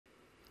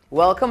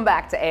Welcome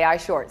back to AI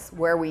Shorts,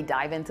 where we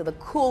dive into the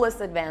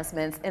coolest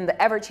advancements in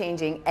the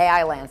ever-changing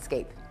AI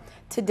landscape.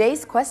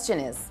 Today's question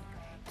is,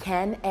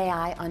 can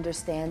AI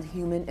understand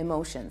human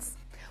emotions?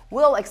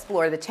 We'll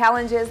explore the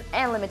challenges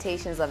and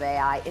limitations of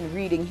AI in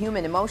reading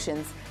human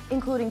emotions,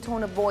 including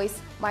tone of voice,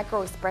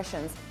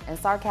 micro-expressions, and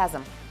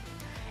sarcasm.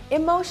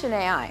 Emotion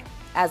AI,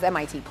 as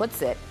MIT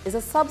puts it, is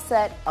a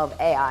subset of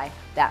AI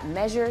that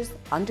measures,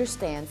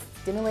 understands,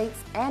 stimulates,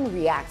 and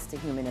reacts to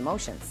human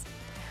emotions.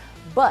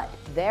 But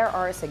there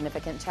are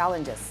significant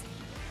challenges.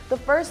 The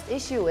first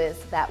issue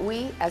is that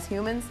we, as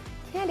humans,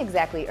 can't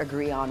exactly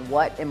agree on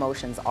what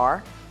emotions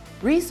are.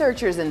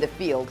 Researchers in the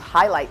field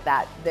highlight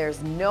that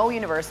there's no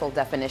universal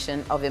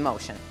definition of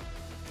emotion.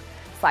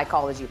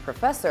 Psychology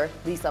professor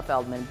Lisa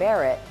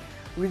Feldman-Barrett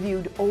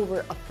reviewed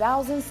over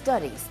 1,000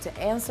 studies to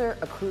answer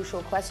a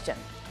crucial question.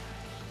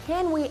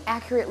 Can we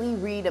accurately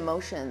read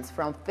emotions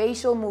from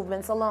facial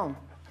movements alone?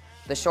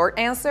 The short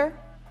answer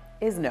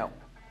is no.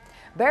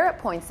 Barrett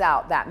points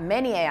out that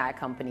many AI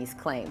companies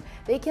claim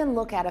they can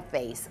look at a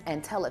face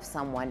and tell if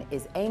someone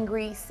is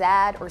angry,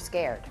 sad, or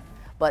scared.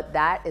 But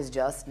that is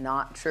just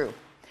not true.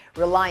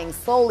 Relying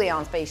solely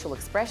on facial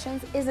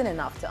expressions isn't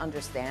enough to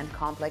understand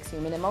complex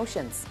human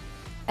emotions.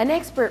 An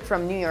expert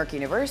from New York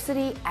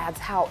University adds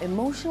how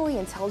emotionally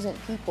intelligent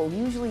people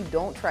usually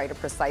don't try to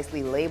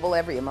precisely label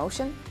every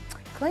emotion.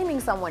 Claiming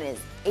someone is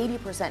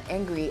 80%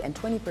 angry and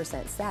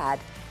 20% sad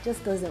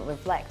just doesn't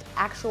reflect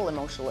actual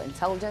emotional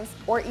intelligence,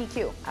 or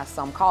EQ, as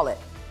some call it.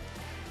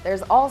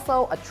 There's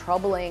also a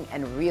troubling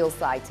and real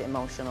side to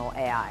emotional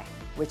AI,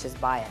 which is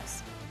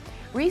bias.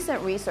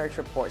 Recent research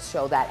reports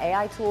show that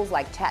AI tools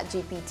like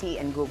ChatGPT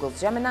and Google's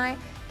Gemini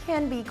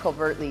can be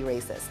covertly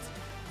racist.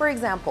 For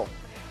example,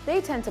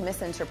 they tend to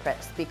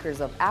misinterpret speakers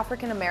of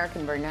African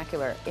American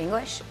vernacular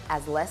English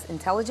as less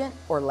intelligent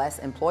or less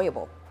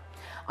employable.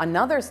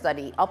 Another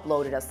study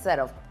uploaded a set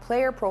of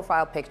player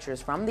profile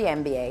pictures from the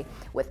NBA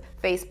with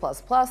Face++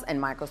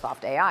 and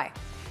Microsoft AI.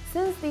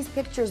 Since these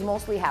pictures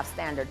mostly have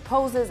standard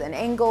poses and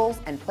angles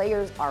and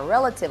players are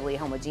relatively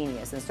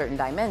homogeneous in certain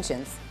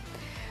dimensions,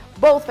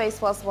 both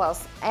Face++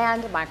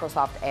 and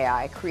Microsoft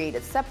AI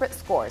created separate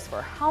scores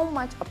for how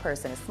much a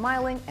person is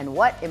smiling and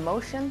what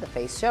emotion the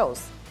face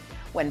shows.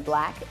 When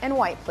black and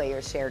white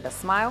players shared a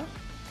smile,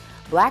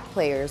 black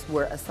players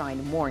were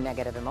assigned more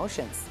negative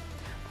emotions,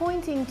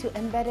 pointing to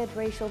embedded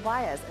racial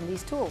bias in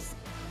these tools.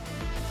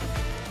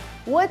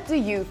 What do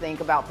you think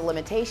about the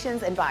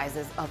limitations and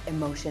biases of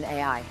emotion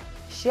AI?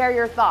 Share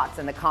your thoughts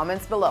in the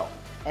comments below.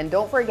 And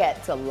don't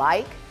forget to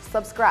like,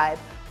 subscribe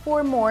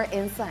for more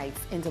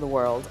insights into the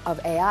world of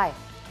AI.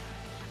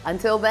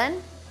 Until then,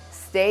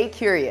 stay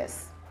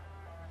curious.